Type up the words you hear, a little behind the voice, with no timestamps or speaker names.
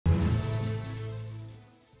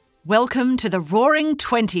Welcome to the Roaring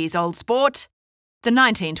Twenties, old sport. The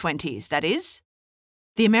 1920s, that is.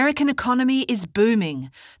 The American economy is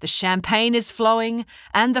booming, the champagne is flowing,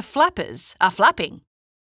 and the flappers are flapping.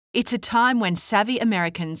 It's a time when savvy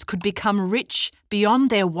Americans could become rich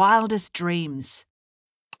beyond their wildest dreams.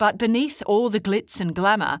 But beneath all the glitz and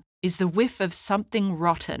glamour is the whiff of something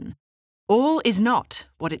rotten. All is not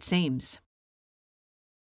what it seems.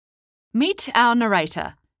 Meet our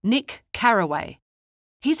narrator, Nick Carraway.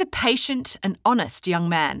 He's a patient and honest young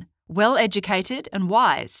man, well-educated and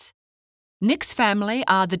wise. Nick's family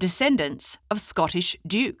are the descendants of Scottish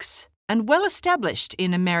dukes and well-established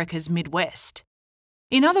in America's Midwest.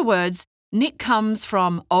 In other words, Nick comes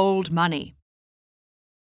from old money.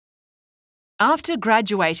 After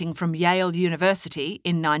graduating from Yale University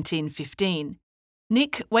in 1915,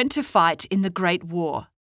 Nick went to fight in the Great War,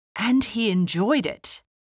 and he enjoyed it.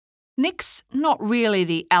 Nick's not really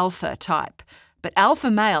the alpha type, but alpha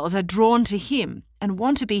males are drawn to him and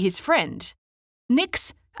want to be his friend.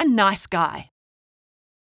 Nick's a nice guy.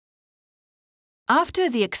 After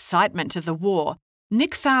the excitement of the war,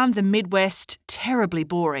 Nick found the Midwest terribly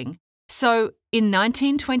boring, so in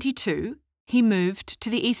 1922 he moved to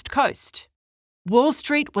the East Coast. Wall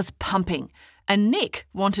Street was pumping, and Nick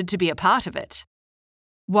wanted to be a part of it.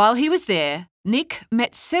 While he was there, Nick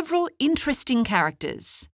met several interesting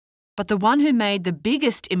characters. But the one who made the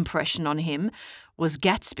biggest impression on him was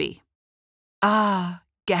Gatsby. Ah,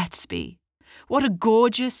 Gatsby. What a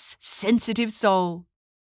gorgeous, sensitive soul.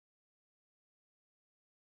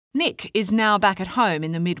 Nick is now back at home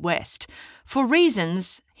in the Midwest, for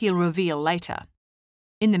reasons he'll reveal later.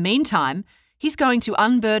 In the meantime, he's going to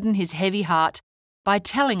unburden his heavy heart by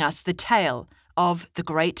telling us the tale of the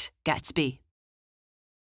Great Gatsby.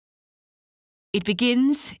 It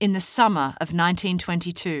begins in the summer of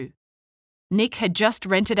 1922. Nick had just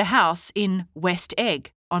rented a house in West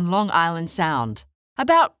Egg on Long Island Sound,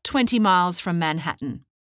 about 20 miles from Manhattan.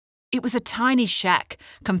 It was a tiny shack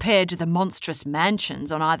compared to the monstrous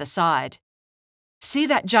mansions on either side. See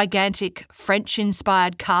that gigantic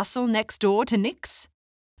French-inspired castle next door to Nick's?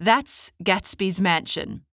 That's Gatsby's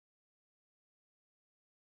mansion.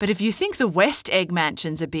 But if you think the West Egg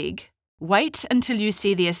mansions are big, wait until you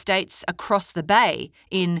see the estates across the bay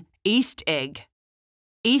in East Egg.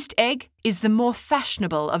 East Egg is the more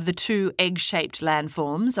fashionable of the two egg-shaped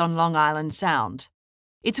landforms on Long Island Sound.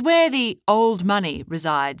 It's where the old money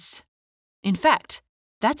resides. In fact,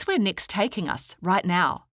 that's where Nick's taking us right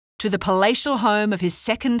now, to the palatial home of his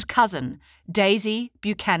second cousin, Daisy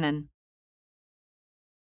Buchanan.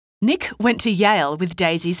 Nick went to Yale with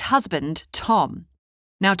Daisy's husband, Tom.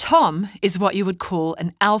 Now, Tom is what you would call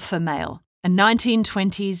an alpha male, a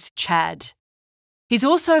 1920s Chad. He's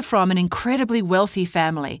also from an incredibly wealthy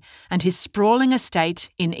family, and his sprawling estate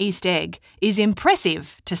in East Egg is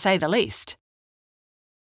impressive, to say the least.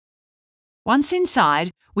 Once inside,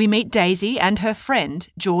 we meet Daisy and her friend,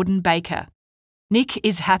 Jordan Baker. Nick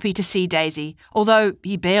is happy to see Daisy, although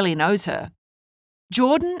he barely knows her.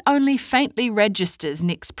 Jordan only faintly registers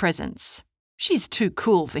Nick's presence. She's too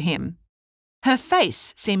cool for him. Her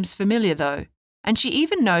face seems familiar, though, and she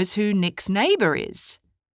even knows who Nick's neighbour is.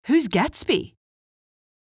 Who's Gatsby?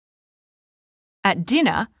 At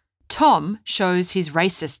dinner, Tom shows his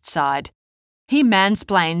racist side. He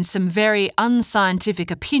mansplains some very unscientific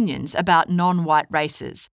opinions about non-white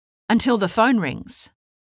races, until the phone rings.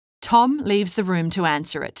 Tom leaves the room to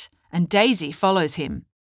answer it, and Daisy follows him.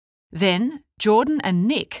 Then Jordan and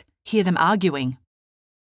Nick hear them arguing.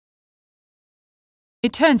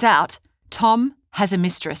 It turns out Tom has a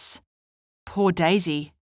mistress. Poor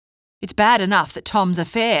Daisy. It's bad enough that Tom's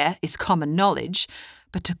affair is common knowledge,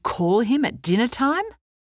 but to call him at dinner time?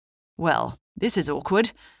 Well, this is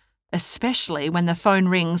awkward, especially when the phone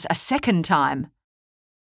rings a second time.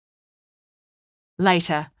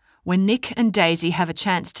 Later, when Nick and Daisy have a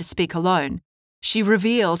chance to speak alone, she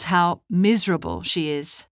reveals how miserable she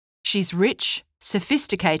is. She's rich,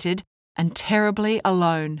 sophisticated, and terribly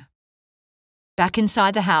alone. Back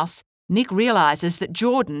inside the house, Nick realises that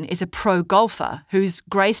Jordan is a pro golfer who's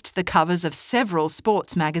graced the covers of several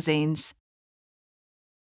sports magazines.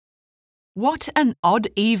 What an odd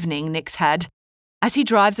evening Nick's had. As he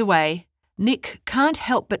drives away, Nick can't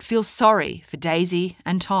help but feel sorry for Daisy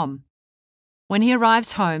and Tom. When he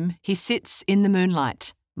arrives home, he sits in the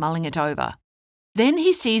moonlight, mulling it over. Then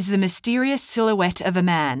he sees the mysterious silhouette of a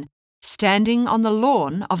man standing on the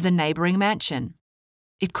lawn of the neighbouring mansion.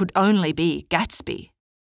 It could only be Gatsby.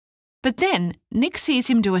 But then Nick sees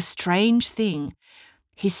him do a strange thing.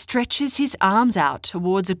 He stretches his arms out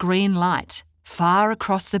towards a green light, far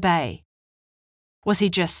across the bay. Was he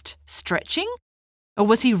just stretching? Or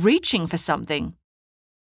was he reaching for something?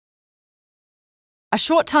 A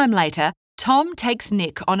short time later, Tom takes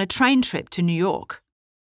Nick on a train trip to New York.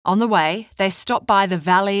 On the way, they stop by the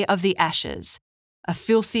Valley of the Ashes, a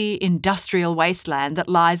filthy industrial wasteland that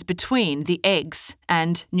lies between the Eggs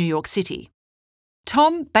and New York City.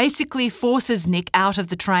 Tom basically forces Nick out of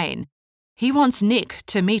the train. He wants Nick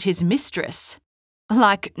to meet his mistress.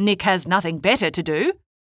 Like Nick has nothing better to do.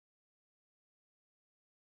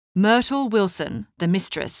 Myrtle Wilson, the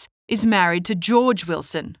mistress, is married to George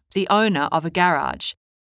Wilson, the owner of a garage.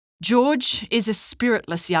 George is a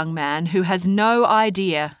spiritless young man who has no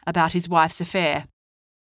idea about his wife's affair.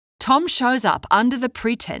 Tom shows up under the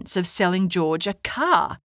pretense of selling George a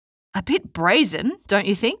car. A bit brazen, don't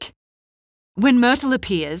you think? When Myrtle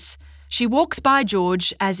appears, she walks by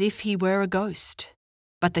George as if he were a ghost.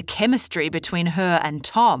 But the chemistry between her and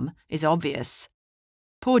Tom is obvious.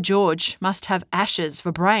 Poor George must have ashes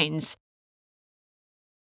for brains.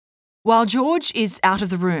 While George is out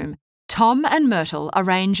of the room, Tom and Myrtle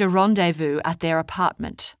arrange a rendezvous at their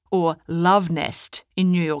apartment, or love nest,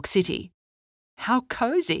 in New York City. How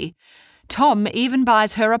cosy. Tom even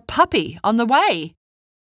buys her a puppy on the way.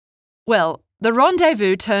 Well, the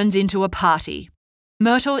rendezvous turns into a party.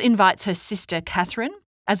 Myrtle invites her sister Catherine,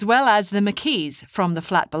 as well as the McKees from the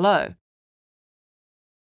flat below.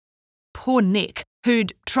 Poor Nick,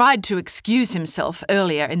 who'd tried to excuse himself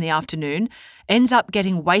earlier in the afternoon, ends up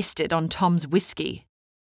getting wasted on Tom's whiskey.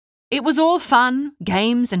 It was all fun,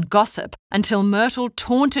 games and gossip until Myrtle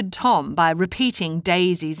taunted Tom by repeating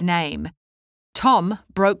Daisy's name. Tom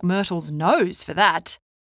broke Myrtle's nose for that.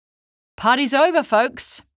 Party's over,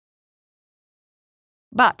 folks.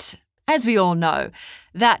 But, as we all know,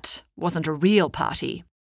 that wasn't a real party.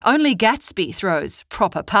 Only Gatsby throws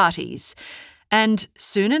proper parties. And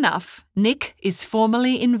soon enough, Nick is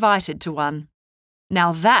formally invited to one.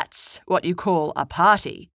 Now that's what you call a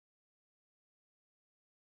party.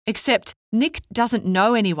 Except Nick doesn't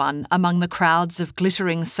know anyone among the crowds of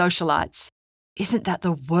glittering socialites. Isn't that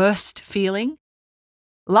the worst feeling?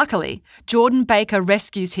 Luckily, Jordan Baker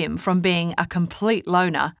rescues him from being a complete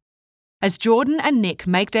loner. As Jordan and Nick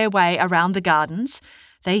make their way around the gardens,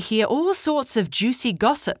 they hear all sorts of juicy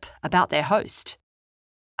gossip about their host.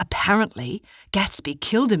 Apparently, Gatsby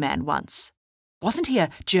killed a man once. Wasn't he a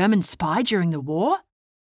German spy during the war?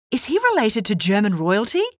 Is he related to German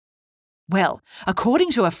royalty? Well,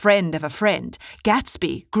 according to a friend of a friend,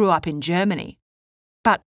 Gatsby grew up in Germany.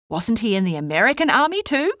 But wasn't he in the American army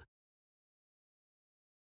too?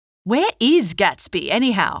 Where is Gatsby,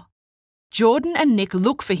 anyhow? Jordan and Nick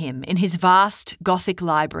look for him in his vast Gothic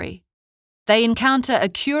library. They encounter a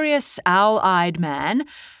curious, owl-eyed man,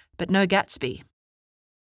 but no Gatsby.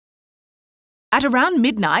 At around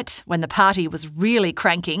midnight, when the party was really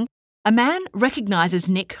cranking, a man recognises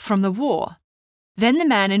Nick from the war. Then the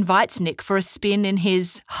man invites Nick for a spin in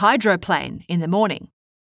his hydroplane in the morning.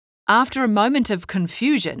 After a moment of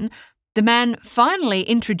confusion, the man finally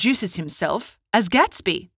introduces himself as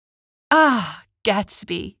Gatsby. Ah,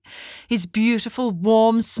 Gatsby. His beautiful,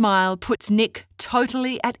 warm smile puts Nick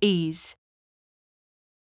totally at ease.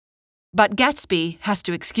 But Gatsby has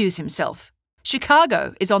to excuse himself.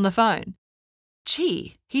 Chicago is on the phone.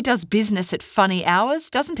 Gee, he does business at funny hours,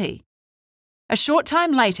 doesn't he? A short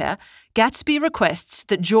time later, Gatsby requests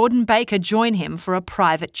that Jordan Baker join him for a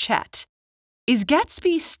private chat. Is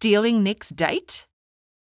Gatsby stealing Nick's date?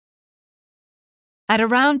 At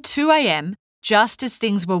around 2 a.m., just as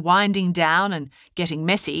things were winding down and getting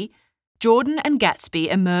messy, Jordan and Gatsby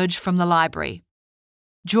emerge from the library.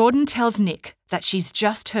 Jordan tells Nick that she's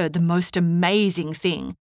just heard the most amazing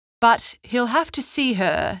thing, but he'll have to see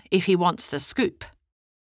her if he wants the scoop.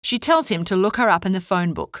 She tells him to look her up in the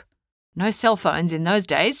phone book. No cell phones in those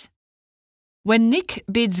days. When Nick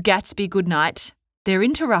bids Gatsby goodnight, they're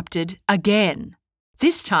interrupted again.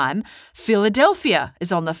 This time, Philadelphia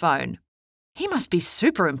is on the phone. He must be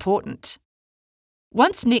super important.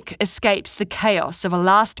 Once Nick escapes the chaos of a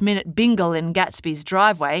last-minute bingle in Gatsby's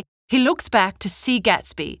driveway, he looks back to see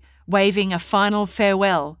Gatsby waving a final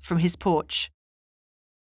farewell from his porch.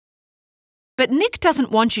 But Nick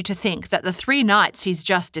doesn't want you to think that the 3 nights he's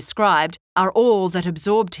just described are all that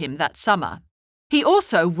absorbed him that summer. He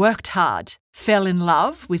also worked hard, fell in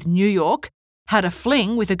love with New York, had a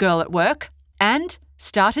fling with a girl at work, and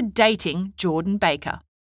started dating Jordan Baker.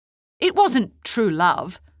 It wasn't true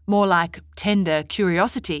love, more like tender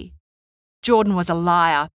curiosity. Jordan was a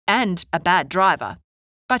liar and a bad driver,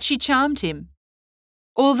 but she charmed him.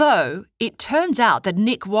 Although it turns out that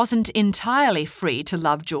Nick wasn't entirely free to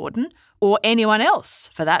love Jordan, or anyone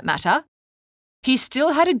else for that matter. He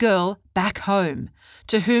still had a girl back home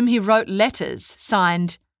to whom he wrote letters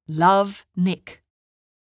signed Love, Nick.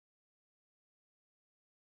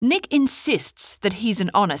 Nick insists that he's an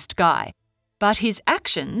honest guy, but his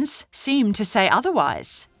actions seem to say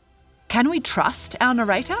otherwise. Can we trust our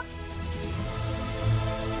narrator?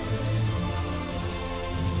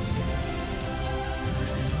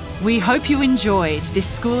 We hope you enjoyed this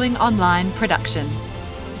Schooling Online production.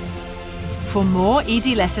 For more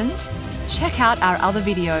easy lessons, check out our other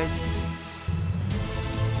videos.